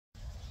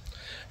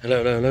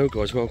Hello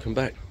guys, welcome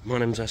back. My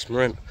name's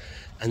Asmarant,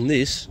 and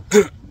this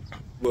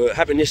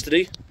happened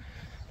yesterday.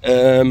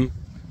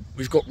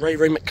 We've got Ray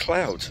Ray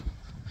Mccloud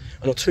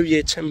on a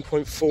 2-year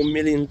 $10.4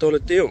 million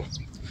deal,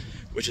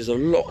 which is a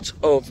lot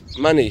of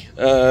money.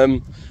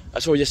 I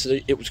saw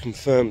yesterday it was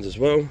confirmed as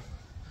well.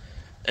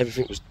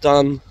 Everything was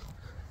done.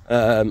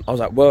 I was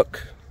at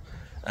work.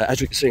 As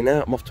you can see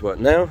now, I'm off to work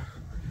now.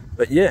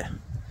 But yeah,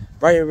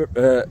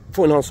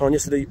 49 signed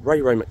yesterday.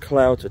 Ray Ray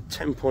Mccloud, a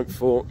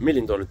 $10.4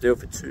 million deal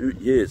for 2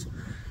 years,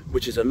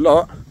 which is a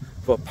lot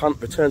for a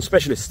punt return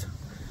specialist.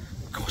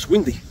 Of course,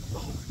 windy,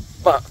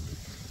 but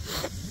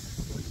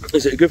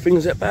is it a good thing?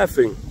 Is it a bad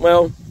thing?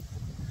 Well,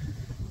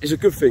 it's a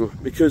good thing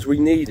because we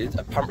needed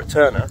a punt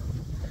returner.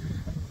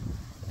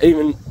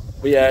 Even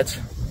we had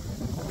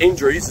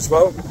injuries as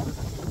well,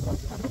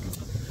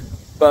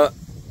 but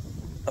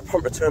a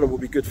punt returner will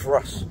be good for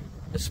us,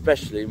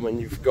 especially when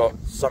you've got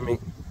something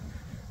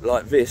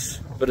like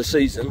this for the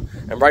season.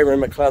 And Ray Ray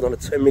Mccloud on a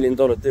 $10 million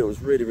deal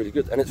is really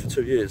good, and it's for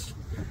 2 years.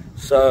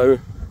 So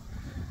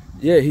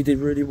yeah, he did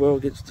really well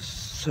against the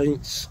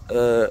Saints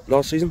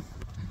last season,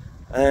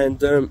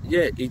 and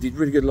yeah, he did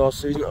really good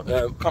last season. I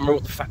can't remember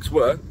what the facts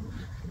were,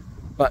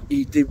 but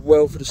he did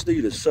well for the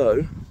Steelers.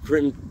 So for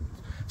him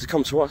to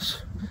come to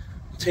us,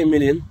 10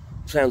 million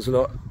sounds a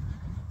lot,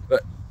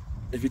 but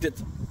if he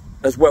did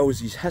as well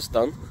as he has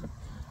done,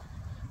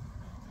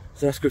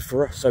 so that's good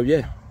for us. So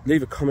yeah,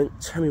 leave a comment,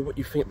 tell me what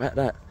you think about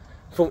that.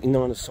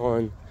 49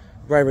 sign,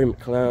 Ray Ray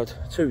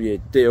Mccloud, 2-year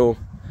deal,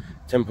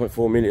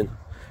 10.4 million.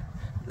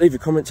 Leave a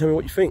comment, tell me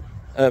what you think.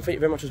 Thank you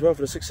very much as well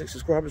for the 66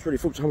 subscribers. Really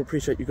full time,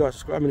 appreciate you guys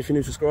subscribing. If you're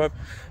new, subscribe.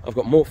 I've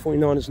got more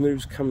 49ers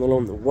news coming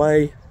along the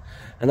way,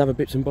 and other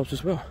bits and bobs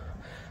as well.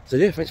 So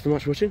yeah, thanks very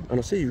much for watching, and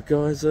I'll see you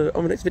guys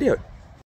on the next video.